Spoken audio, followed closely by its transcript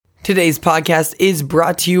Today's podcast is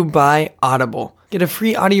brought to you by Audible. Get a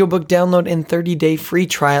free audiobook download and 30-day free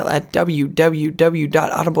trial at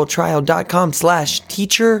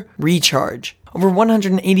www.audibletrial.com/teacherrecharge. Over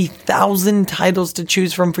 180,000 titles to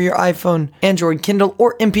choose from for your iPhone, Android, Kindle,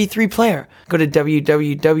 or MP3 player. Go to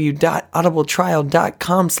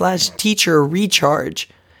www.audibletrial.com/teacherrecharge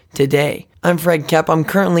today. I'm Fred Kepp. I'm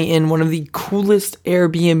currently in one of the coolest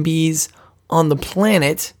Airbnbs on the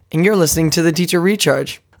planet, and you're listening to the Teacher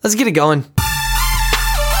Recharge. Let's get it going.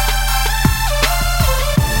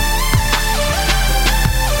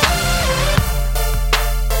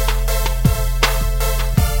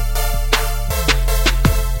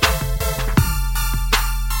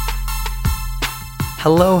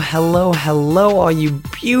 Hello, all you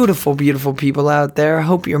beautiful, beautiful people out there. I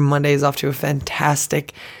hope your Monday is off to a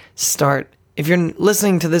fantastic start. If you're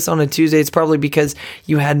listening to this on a Tuesday, it's probably because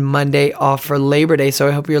you had Monday off for Labor Day. So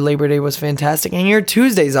I hope your Labor Day was fantastic and your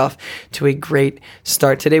Tuesday's off to a great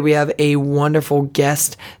start. Today we have a wonderful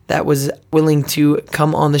guest that was willing to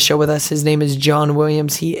come on the show with us. His name is John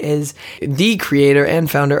Williams. He is the creator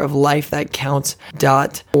and founder of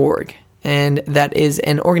LifeThatCounts.org. And that is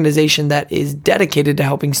an organization that is dedicated to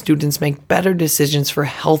helping students make better decisions for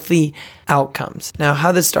healthy outcomes. Now,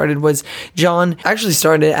 how this started was John actually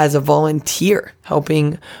started as a volunteer,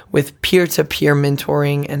 helping with peer-to-peer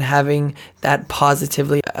mentoring and having that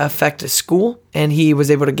positively affect a school. And he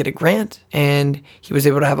was able to get a grant, and he was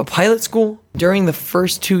able to have a pilot school. During the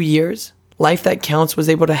first 2 years, Life That Counts was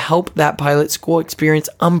able to help that pilot school experience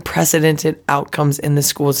unprecedented outcomes in the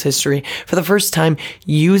school's history. For the first time,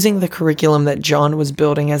 using the curriculum that John was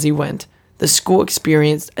building as he went, the school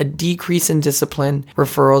experienced a decrease in discipline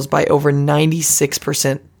referrals by over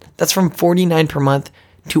 96%. That's from 49 per month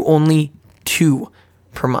to only 2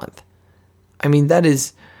 per month. I mean, that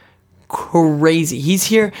is crazy. He's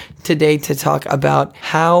here today to talk about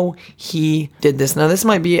how he did this. Now, this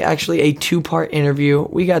might be actually a 2-part interview.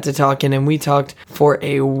 We got to talking and we talked for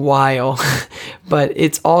a while, but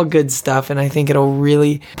it's all good stuff. And I think it'll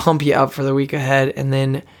really pump you up for the week ahead. And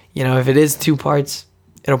then, if it is 2 parts,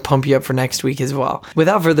 it'll pump you up for next week as well.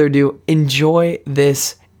 Without further ado, enjoy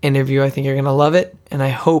this interview. I think you're going to love it, and I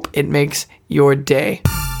hope it makes your day.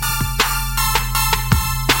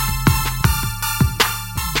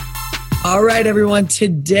 All right, everyone.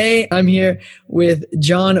 Today, I'm here with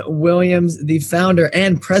John Williams, the founder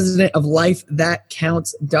and president of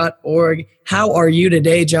LifeThatCounts.org. How are you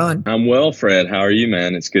today, John? I'm well, Fred. How are you,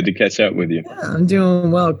 man? It's good to catch up with you. Yeah, I'm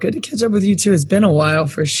doing well. Good to catch up with you, too. It's been a while,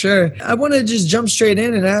 for sure. I want to just jump straight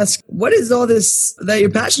in and ask, what is all this that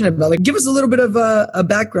you're passionate about? Give us a little bit of a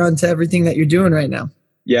background to everything that you're doing right now.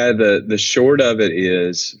 Yeah, the short of it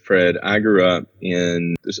is, Fred, I grew up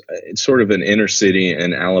in sort of an inner city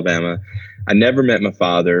in Alabama. I never met my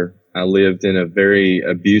father. I lived in a very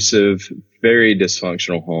abusive, very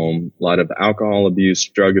dysfunctional home. A lot of alcohol abuse,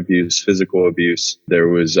 drug abuse, physical abuse. There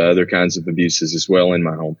was other kinds of abuses as well in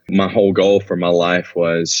my home. My whole goal for my life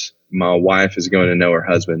was my wife is going to know her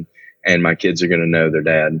husband and my kids are going to know their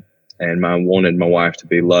dad. And I wanted my wife to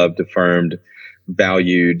be loved, affirmed,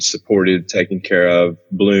 valued, supported, taken care of,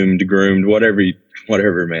 bloomed, groomed,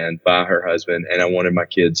 whatever, man, by her husband. And I wanted my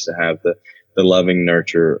kids to have the loving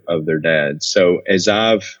nurture of their dad. So as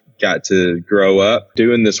I've got to grow up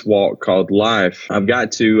doing this walk called life, I've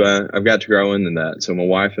got to grow into that. So my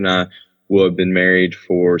wife and I will have been married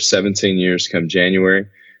for 17 years come January.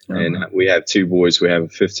 Uh-huh. And we have 2 boys. We have a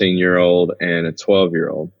 15-year-old and a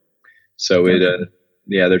 12-year-old. So they're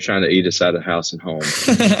trying to eat us out of house and home.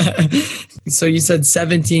 So you said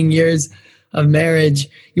 17 years of marriage.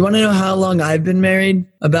 You want to know how long I've been married?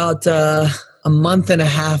 About a month and a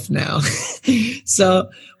half now. So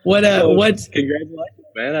what? Congratulations,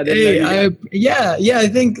 man! I didn't know Yeah. I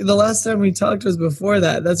think the last time we talked was before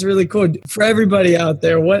that. That's really cool. For everybody out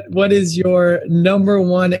there, what is your number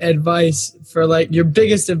one advice for your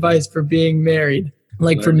biggest advice for being married,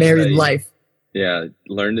 for married life? Yeah,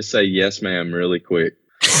 learn to say yes, ma'am, really quick.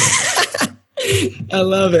 I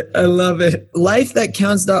love it.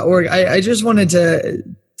 LifeThatCounts.org. I just wanted to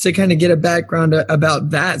kind of get a background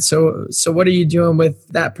about that. So what are you doing with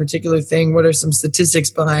that particular thing? What are some statistics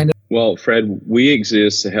behind it? Well, Fred, we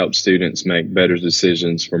exist to help students make better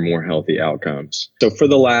decisions for more healthy outcomes. So for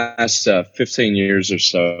the last 15 years or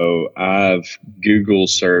so, I've Google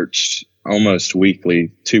searched almost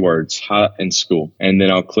weekly 2 words, hot in school. And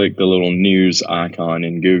then I'll click the little news icon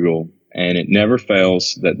in Google. And it never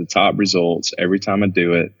fails that the top results, every time I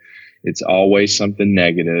do it, it's always something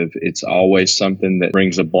negative. It's always something that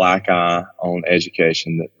brings a black eye on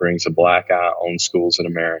education, that brings a black eye on schools in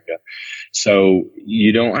America. So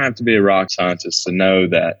you don't have to be a rocket scientist to know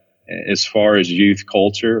that as far as youth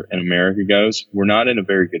culture in America goes, we're not in a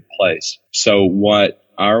very good place. So what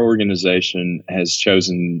our organization has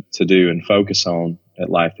chosen to do and focus on at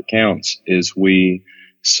Life That Counts is we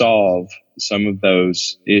solve some of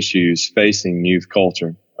those issues facing youth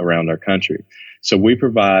culture around our country. So we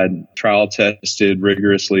provide trial tested,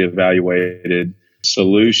 rigorously evaluated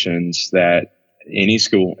solutions that any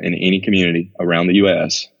school in any community around the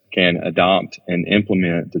U.S. can adopt and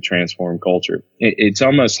implement to transform culture. It's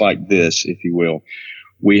almost like this, if you will.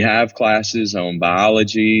 We have classes on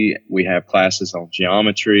biology. We have classes on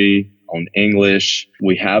geometry, on English.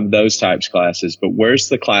 We have those types of classes, but where's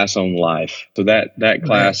the class on life? So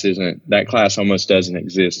that class almost doesn't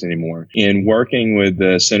exist anymore. In working with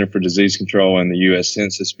the Center for Disease Control and the U.S.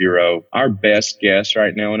 Census Bureau, our best guess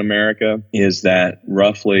right now in America is that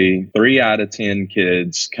roughly 3 out of 10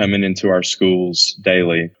 kids coming into our schools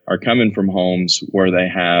daily are coming from homes where they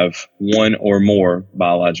have one or more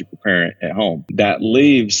biological parent at home. That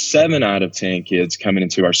leaves 7 out of 10 kids coming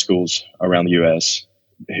into our schools around the U.S.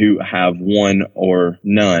 who have one or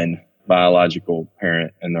none biological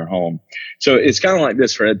parent in their home. So it's kind of like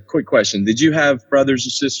this, Fred. Quick question. Did you have brothers or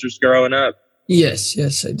sisters growing up?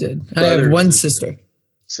 Yes, I did. I have one sister.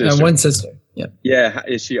 I have one sister. Yeah. Yeah.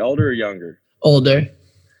 Is she older or younger? Older.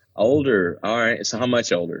 Older. All right. So how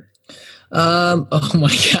much older? Oh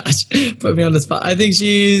my gosh. Put me on the spot. I think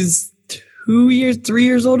she's 3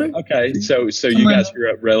 years older. Okay. So you guys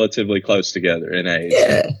grew up relatively close together in age.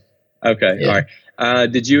 Yeah. Okay. Yeah. All right.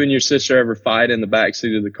 Did you and your sister ever fight in the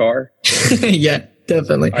backseat of the car? Yeah,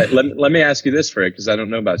 definitely. All right, let me ask you this, Fred, because I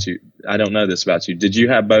don't know about you. I don't know this about you. Did you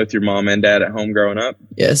have both your mom and dad at home growing up?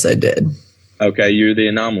 Yes, I did. Okay, you're the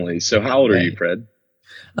anomaly. So how old are you, Fred?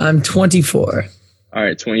 I'm 24. All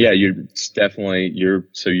right, 20. Yeah, you're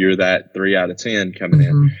that 3 out of 10 coming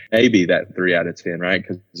in. Maybe that 3 out of 10, right?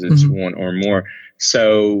 Because it's one or more.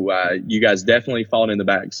 So you guys definitely fought in the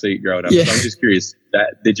back seat growing up. Yeah. So I'm just curious,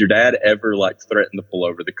 did your dad ever threaten to pull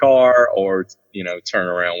over the car or turn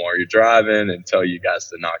around while you're driving and tell you guys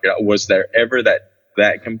to knock it out? Was there ever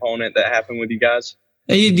that component that happened with you guys?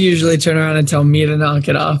 He'd usually turn around and tell me to knock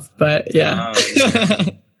it off, but yeah.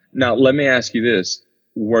 Now let me ask you this.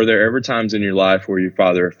 Were there ever times in your life where your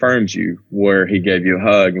father affirmed you, where he gave you a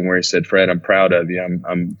hug and where he said, Fred, I'm proud of you.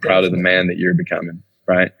 I'm proud of the man that you're becoming,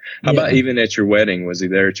 right? How about even at your wedding? Was he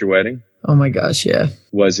there at your wedding? Oh my gosh, yeah.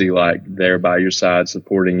 Was he there by your side,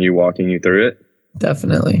 supporting you, walking you through it?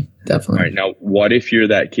 Definitely. All right. Now, what if you're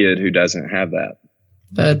that kid who doesn't have that?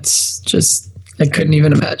 That's just, I couldn't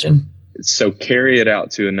even imagine. So carry it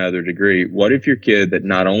out to another degree. What if your kid that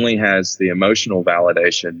not only has the emotional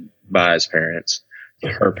validation by his parents,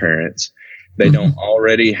 her parents, they don't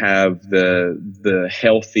already have the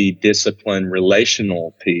healthy, disciplined,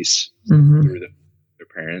 relational piece through their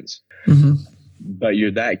parents. But you're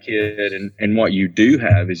that kid, and what you do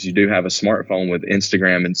have is you do have a smartphone with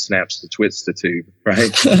Instagram and snaps to twits to tube,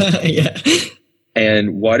 right? Yeah.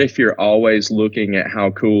 And what if you're always looking at how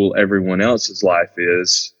cool everyone else's life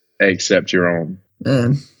is except your own?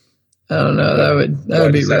 Man, I don't know. That would be rough.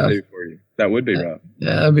 What does that do for you? That would be rough.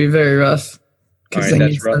 Yeah, that would be very rough. Because then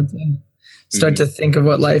you start to think of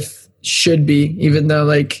what life should be, even though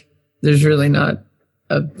there's really not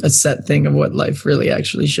a set thing of what life really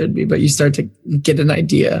actually should be. But you start to get an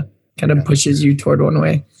idea, kind of pushes you toward one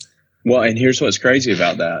way. Well, and here's what's crazy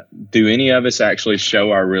about that. Do any of us actually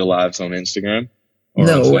show our real lives on Instagram?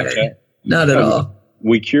 No way. Not at all.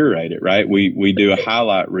 We curate it, right? We do a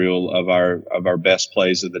highlight reel of our best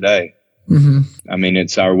plays of the day. I mean,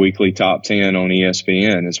 it's our weekly top 10 on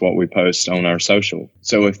ESPN is what we post on our social.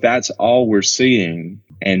 So if that's all we're seeing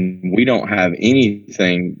and we don't have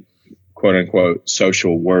anything, quote unquote,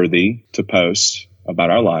 social worthy to post about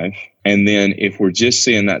our life, and then if we're just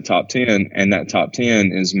seeing that top 10 and that top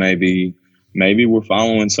 10 is maybe we're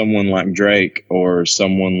following someone like Drake or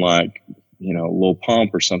someone like, Lil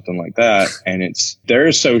Pump or something like that, and it's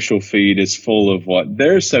their social feed is full of what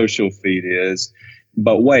their social feed is.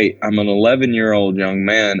 But wait, I'm an 11-year-old young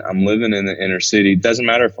man. I'm living in the inner city. Doesn't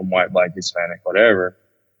matter if I'm white, black, Hispanic, whatever.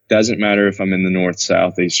 Doesn't matter if I'm in the north,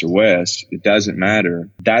 south, east, or west. It doesn't matter.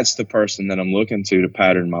 That's the person that I'm looking to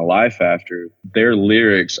pattern my life after. Their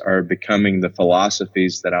lyrics are becoming the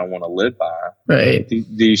philosophies that I want to live by. Right.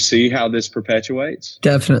 Do you see how this perpetuates?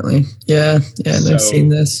 Definitely. Yeah. And I've seen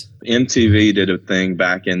this. MTV did a thing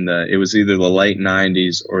back it was either the late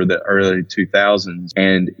 90s or the early 2000s.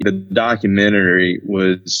 And the documentary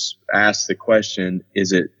was asked the question,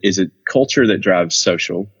 is it culture that drives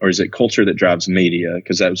social, or is it culture that drives media?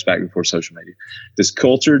 Because that was back before social media. Does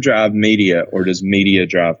culture drive media, or does media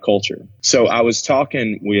drive culture? So I was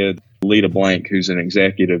talking with Lita Blank, who's an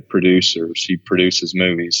executive producer. She produces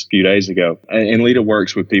movies a few days ago. And Lita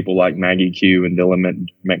works with people like Maggie Q and Dylan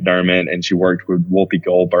McDermott, and she worked with Whoopi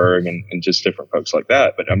Goldberg and just different folks like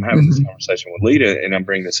that. But I'm having this conversation with Lita, and I'm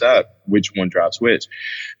bringing this up, which one drives which.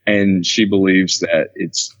 And she believes that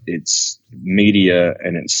it's media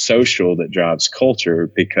and it's social that drives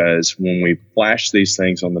culture, because when we flash these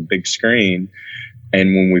things on the big screen,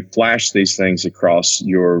 and when we flash these things across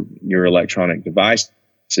your electronic devices,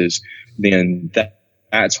 then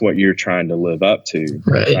that's what you're trying to live up to,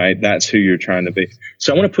 right? That's who you're trying to be.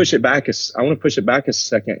 So I want to push it back a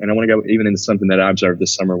second, and I want to go even into something that I observed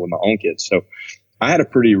this summer with my own kids. So I had a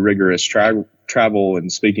pretty rigorous travel and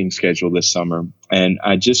speaking schedule this summer, and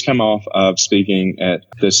I just come off of speaking at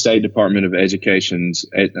the State Department of Education's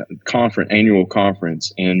annual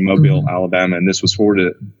conference in Mobile, Alabama, and this was for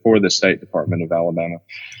the State Department of Alabama,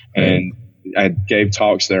 and I gave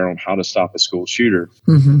talks there on how to stop a school shooter,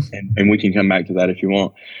 and we can come back to that if you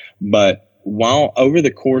want. But while over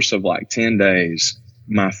the course of like 10 days,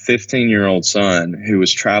 my 15-year-old son, who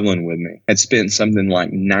was traveling with me, had spent something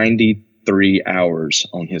like 93 hours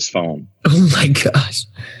on his phone. Oh my gosh.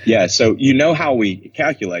 Yeah. So you know how we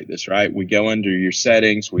calculate this, right? We go under your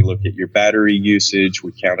settings, we look at your battery usage,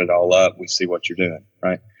 we count it all up, we see what you're doing,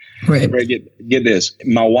 right? Right. Get this.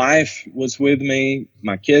 My wife was with me,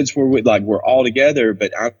 my kids were we're all together,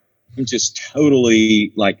 but I'm just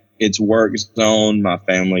totally like, it's work zone. My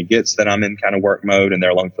family gets that I'm in kind of work mode and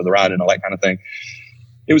they're along for the ride and all that kind of thing.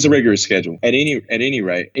 It was a rigorous schedule. At any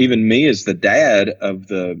rate, even me as the dad of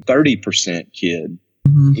the 30% kid,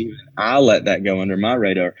 even I let that go under my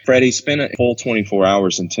radar. Freddie spent a full 24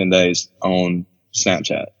 hours in 10 days on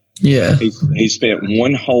Snapchat. Yeah. He spent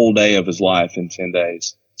one whole day of his life in 10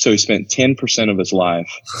 days. So he spent 10% of his life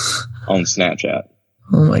on Snapchat.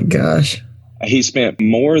 Oh my gosh. He spent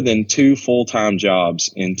more than 2 full-time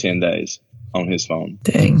jobs in 10 days on his phone.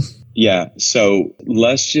 Dang. Yeah. So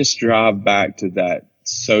let's just drive back to that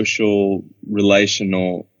social,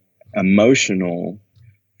 relational, emotional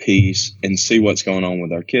piece and see what's going on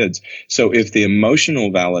with our kids. So if the emotional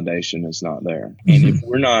validation is not there, and if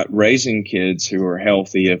we're not raising kids who are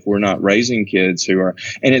healthy, if we're not raising kids who are,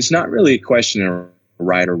 and it's not really a question of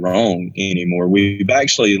right or wrong anymore. We've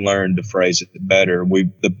actually learned to phrase it better.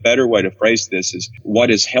 The better way to phrase this is what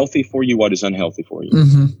is healthy for you, what is unhealthy for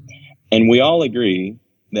you. And we all agree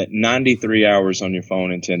that 93 hours on your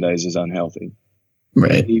phone in 10 days is unhealthy.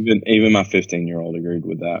 Right. Even my 15-year-old agreed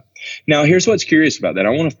with that. Now, here's what's curious about that. I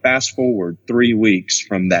want to fast forward 3 weeks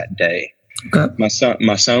from that day. Okay. My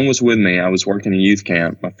son was with me. I was working a youth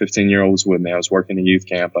camp. My 15-year-old was with me. I was working a youth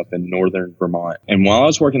camp up in northern Vermont. And while I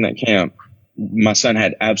was working that camp, my son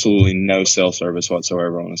had absolutely no cell service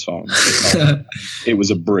whatsoever on his phone. It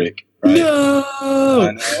was a brick. Right? No.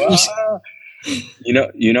 I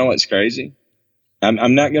know. You know what's crazy?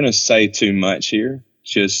 I'm not going to say too much here,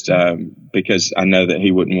 just because I know that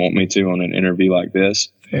he wouldn't want me to on an interview like this.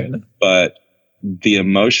 Fair enough. But the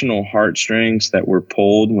emotional heartstrings that were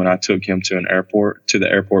pulled when I took him to the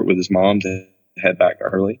airport with his mom to head back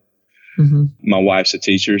early. My wife's a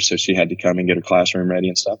teacher, so she had to come and get her classroom ready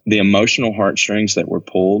and stuff. The emotional heartstrings that were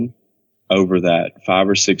pulled over that 5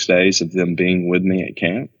 or 6 days of them being with me at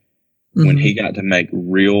camp, when he got to make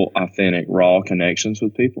real, authentic, raw connections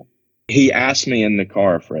with people. He asked me in the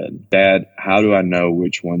car, Fred, Dad, how do I know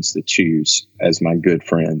which ones to choose as my good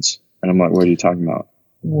friends? And I'm like, what are you talking about?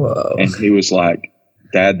 Whoa. And he was like,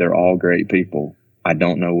 Dad, they're all great people. I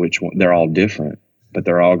don't know which one. They're all different, but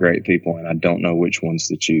they're all great people, and I don't know which ones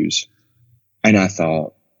to choose. And I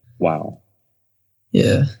thought, wow.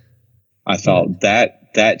 Yeah. I thought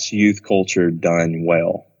that's youth culture done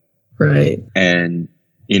well. Right. And,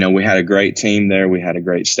 we had a great team there. We had a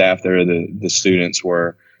great staff there. The students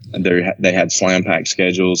they had slam pack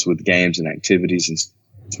schedules with games and activities and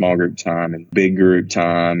small group time and big group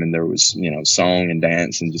time. And there was, song and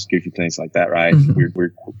dance and just goofy things like that. Right.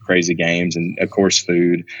 Weird, crazy games and of course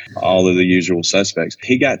food, all of the usual suspects.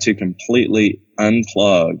 He got to completely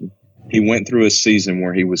unplug. He went through a season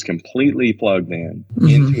where he was completely plugged in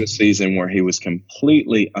into a season where he was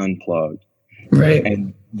completely unplugged. Right.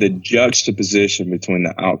 And the juxtaposition between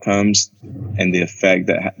the outcomes and the effect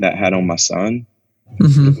that had on my son,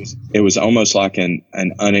 it was almost like an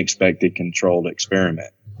unexpected controlled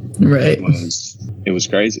experiment. Right. It was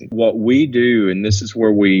crazy. What we do, and this is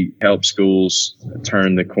where we help schools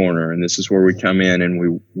turn the corner, and this is where we come in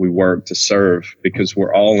and we work to serve, because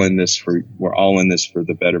we're all in this for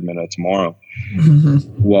the betterment of tomorrow.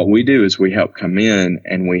 What we do is we help come in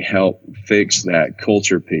and we help fix that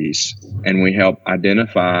culture piece, and we help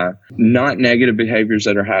identify not negative behaviors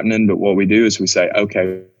that are happening, but what we do is we say,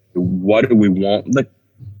 okay, what do we want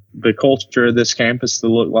the culture of this campus to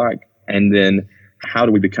look like? And then how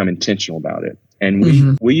do we become intentional about it?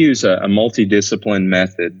 And we use a multidiscipline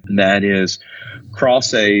method that is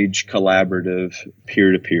cross-age, collaborative,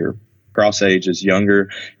 peer-to-peer. Cross-age is younger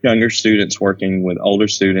students working with older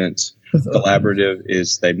students. Collaborative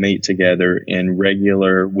is they meet together in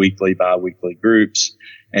regular weekly, bi-weekly groups,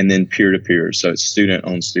 and then peer-to-peer. So it's student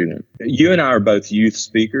on student. You and I are both youth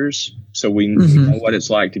speakers, so we know what it's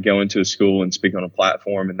like to go into a school and speak on a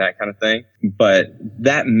platform and that kind of thing. But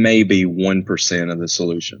that may be 1% of the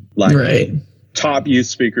solution. Like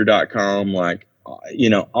topyouthspeaker.com, like,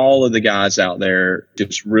 all of the guys out there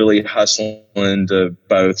just really hustling to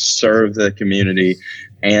both serve the community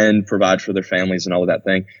and provide for their families and all of that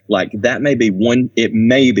thing. Like that may be it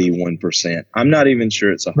may be 1%. I'm not even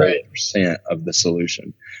sure it's 100% of the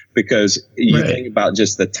solution, because you think about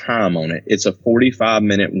just the time on it. It's a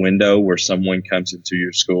 45-minute window where someone comes into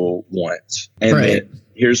your school once. And then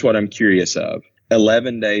here's what I'm curious of.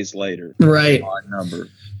 11 days later, odd number.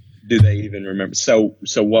 Do they even remember? So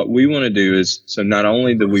what we want to do is, so not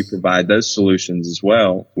only do we provide those solutions as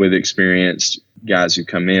well with experienced guys who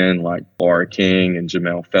come in like Laura King and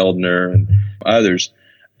Jamel Feldner and others,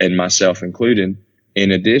 and myself included.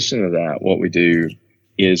 In addition to that, what we do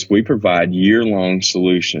is we provide year-long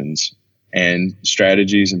solutions and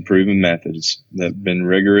strategies and proven methods that have been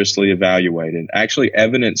rigorously evaluated, actually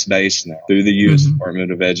evidence-based now through the U.S.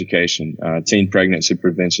 Department of Education. Teen Pregnancy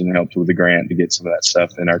Prevention helped with a grant to get some of that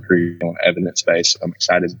stuff in our curriculum, evidence-based. I'm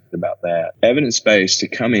excited about that. Evidence-based to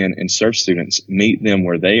come in and serve students, meet them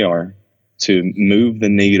where they are, to move the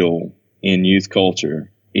needle in youth culture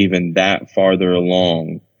even that farther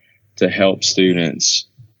along, to help students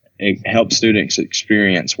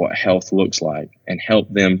experience what health looks like and help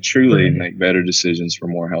them truly make better decisions for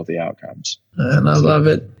more healthy outcomes. And I love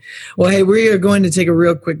it. Well, hey, we are going to take a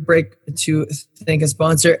real quick break to thank a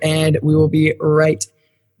sponsor, and we will be right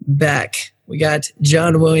back. We got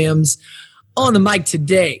John Williams on the mic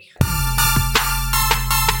today.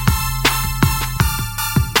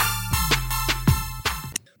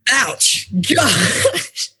 Ouch.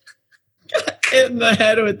 Gosh. Hit in the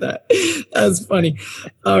head with that. That's funny.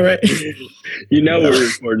 All right. We're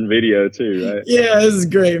recording video too, right? Yeah, this is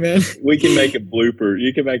great, man. We can make a blooper.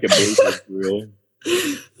 You can make a blooper reel.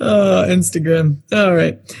 Instagram. All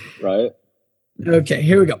right. Right. Okay,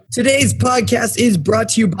 here we go. Today's podcast is brought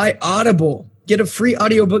to you by Audible. Get a free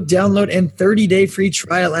audiobook download and 30-day free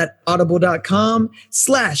trial at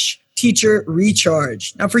audible.com/Teacher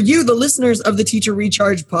Recharge. Now, for you, the listeners of the Teacher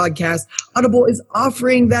Recharge podcast, Audible is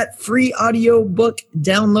offering that free audiobook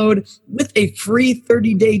download with a free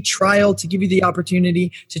 30-day trial to give you the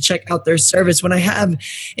opportunity to check out their service. When I have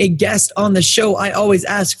a guest on the show, I always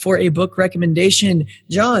ask for a book recommendation.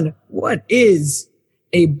 John, what is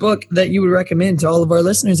a book that you would recommend to all of our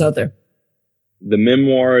listeners out there? The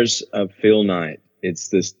Memoirs of Phil Knight. It's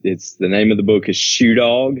the name of the book is Shoe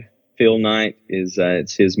Dog. Phil Knight is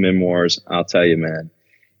it's his memoirs. I'll tell you, man,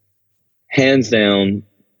 hands down,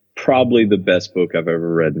 probably the best book I've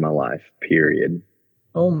ever read in my life, period.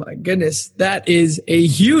 Oh my goodness. That is a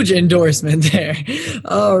huge endorsement there.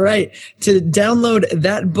 All right. To download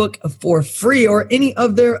that book for free or any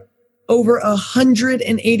of their over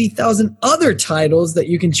 180,000 other titles that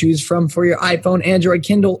you can choose from for your iPhone, Android,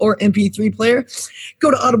 Kindle, or MP3 player,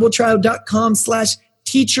 go to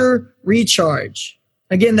audibletrial.com/Teacher Recharge.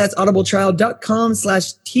 Again, that's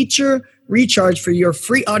audibletrial.com/Teacher Recharge for your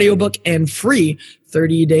free audiobook and free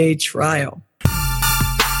 30-day trial.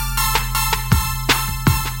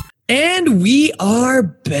 And we are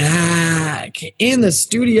back in the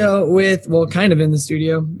studio kind of in the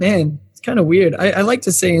studio. Man, it's kind of weird. I like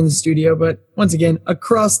to say in the studio, but once again,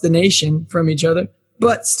 across the nation from each other,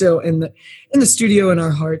 but still in the studio in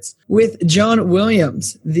our hearts with John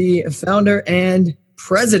Williams, the founder and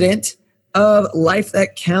president of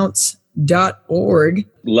LifeThatCounts.org.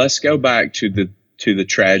 Let's go back to the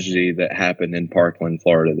tragedy that happened in Parkland,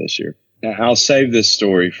 Florida this year. Now, I'll save this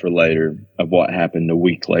story for later of what happened a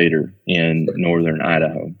week later in northern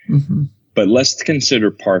Idaho. But let's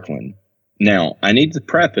consider Parkland. Now, I need to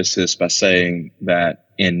preface this by saying that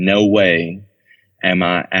in no way am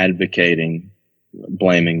I advocating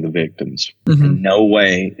blaming the victims. In no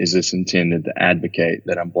way is this intended to advocate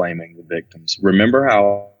that I'm blaming the victims. Remember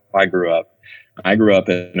how I grew up. I grew up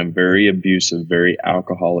in a very abusive, very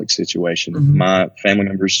alcoholic situation. My family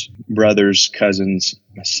members, brothers, cousins,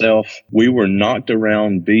 myself, we were knocked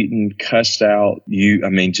around, beaten, cussed out.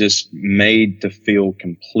 Just made to feel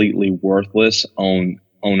completely worthless on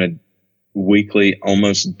a weekly,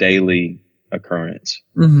 almost daily occurrence.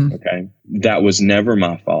 Okay. That was never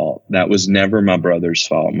my fault. That was never my brother's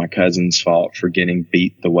fault, my cousin's fault for getting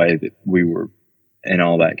beat the way that we were and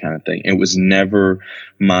all that kind of thing. It was never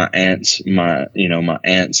my aunt's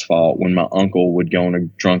fault when my uncle would go on a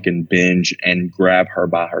drunken binge and grab her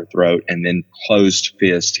by her throat and then closed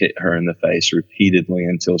fist hit her in the face repeatedly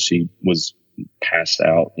until she was passed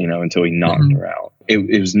out, until he knocked her out.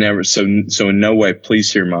 It was never so in no way,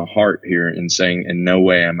 please hear my heart here in saying in no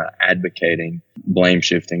way am I advocating blame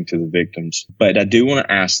shifting to the victims. But I do want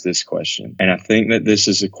to ask this question. And I think that this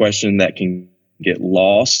is a question that can get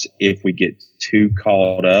lost if we get too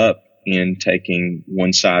caught up in taking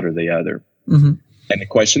one side or the other. And the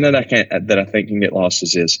question that I think can get lost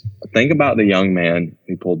is this. Think about the young man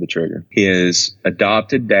who pulled the trigger. His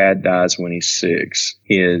adopted dad dies when he's 6.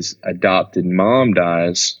 His adopted mom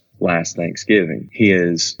dies last Thanksgiving.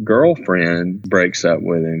 His girlfriend breaks up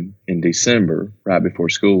with him in December, right before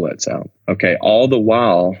school lets out. Okay, all the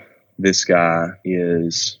while, this guy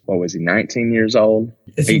is, 19 years old?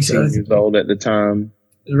 18 years old at the time.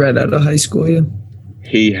 Right out of high school, yeah.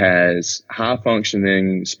 He has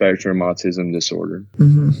high-functioning spectrum autism disorder.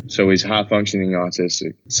 So he's high-functioning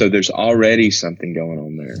autistic. So there's already something going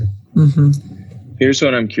on there. Here's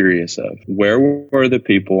what I'm curious of. Where were the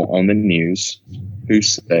people on the news who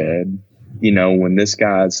said, when this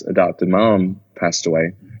guy's adopted mom passed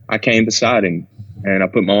away, I came beside him and I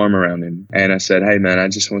put my arm around him and I said, hey, man, I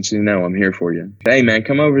just want you to know I'm here for you. Hey, man,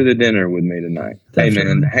 come over to dinner with me tonight.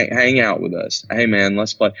 Definitely. Hey, man, hang out with us. Hey, man,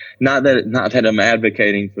 let's play. Not that I'm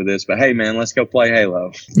advocating for this, but hey, man, let's go play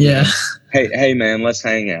Halo. Yeah. Hey, man, let's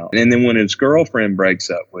hang out. And then when his girlfriend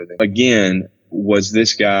breaks up with him, again, was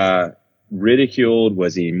this guy ridiculed?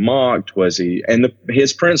 Was he mocked? Was he? And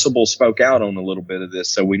his principal spoke out on a little bit of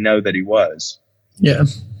this, so we know that he was. Yeah.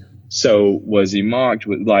 So was he mocked?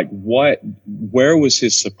 With what? Where was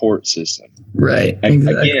his support system? Right.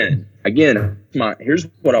 Exactly. Again. Here's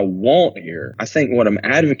what I want here. I think what I'm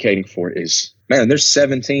advocating for is, man, there's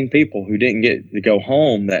 17 people who didn't get to go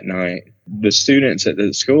home that night. The students at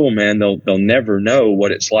the school, man, they'll never know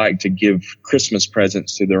what it's like to give Christmas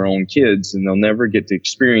presents to their own kids, and they'll never get to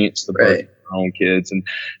experience the birth of their own kids. And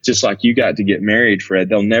just like you got to get married, Fred,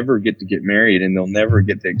 they'll never get to get married, and they'll never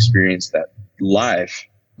get to experience that life.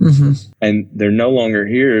 And they're no longer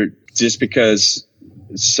here just because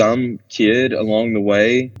some kid along the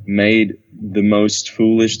way made the most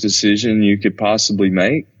foolish decision you could possibly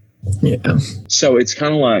make. Yeah. So it's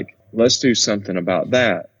kind of like, let's do something about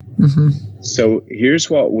that. So here's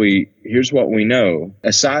what we know.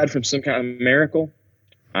 Aside from some kind of miracle,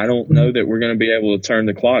 I don't know that we're going to be able to turn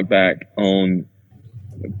the clock back on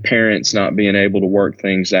parents not being able to work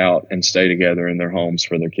things out and stay together in their homes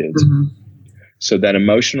for their kids. So that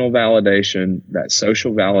emotional validation, that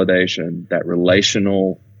social validation, that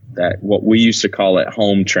relational, that what we used to call it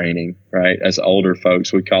home training, right? As older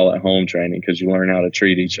folks, we call it home training because you learn how to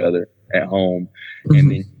treat each other at home and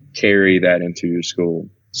then carry that into your school.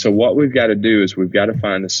 So what we've got to do is we've got to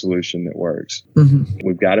find a solution that works.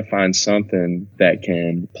 We've got to find something that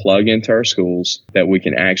can plug into our schools, that we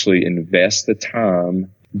can actually invest the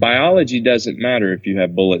time. Biology doesn't matter if you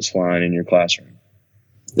have bullets flying in your classroom.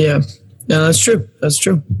 Yeah. No, that's true. That's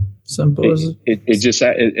true. Simple as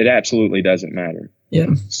it absolutely doesn't matter.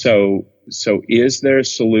 Yeah. So is there a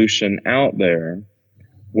solution out there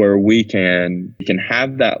where we can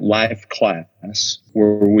have that life class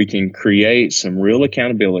where we can create some real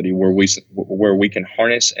accountability, where we can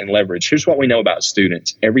harness and leverage? Here's what we know about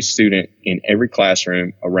students. Every student in every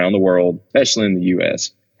classroom around the world, especially in the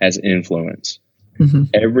U.S., has influence.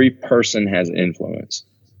 Every person has influence.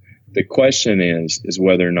 The question is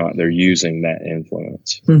whether or not they're using that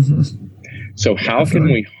influence. So how can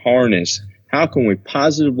we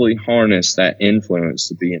positively harness that influence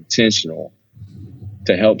to be intentional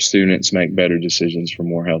to help students make better decisions for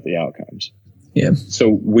more healthy outcomes? Yeah. So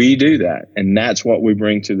we do that. And that's what we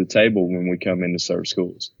bring to the table when we come in to serve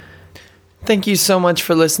schools. Thank you so much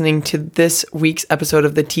for listening to this week's episode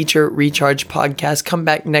of the Teacher Recharge podcast. Come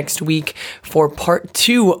back next week for part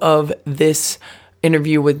 2 of this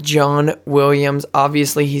interview with John Williams.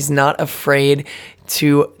 Obviously, he's not afraid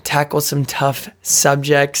to tackle some tough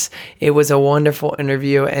subjects. It was a wonderful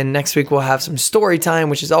interview, and next week we'll have some story time,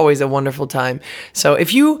 which is always a wonderful time. So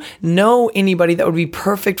if you know anybody that would be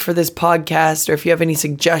perfect for this podcast, or if you have any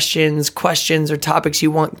suggestions, questions, or topics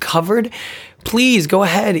you want covered, please go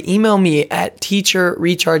ahead, email me at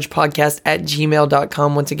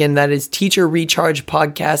teacherrechargepodcast@gmail.com. Once again, that is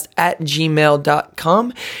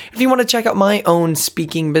teacherrechargepodcast@gmail.com. If you want to check out my own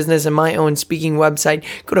speaking business and my own speaking website,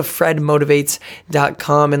 go to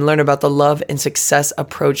fredmotivates.com and learn about the love and success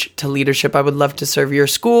approach to leadership. I would love to serve your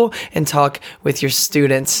school and talk with your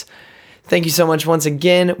students. Thank you so much once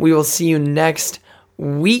again. We will see you next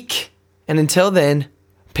week. And until then,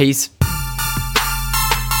 peace.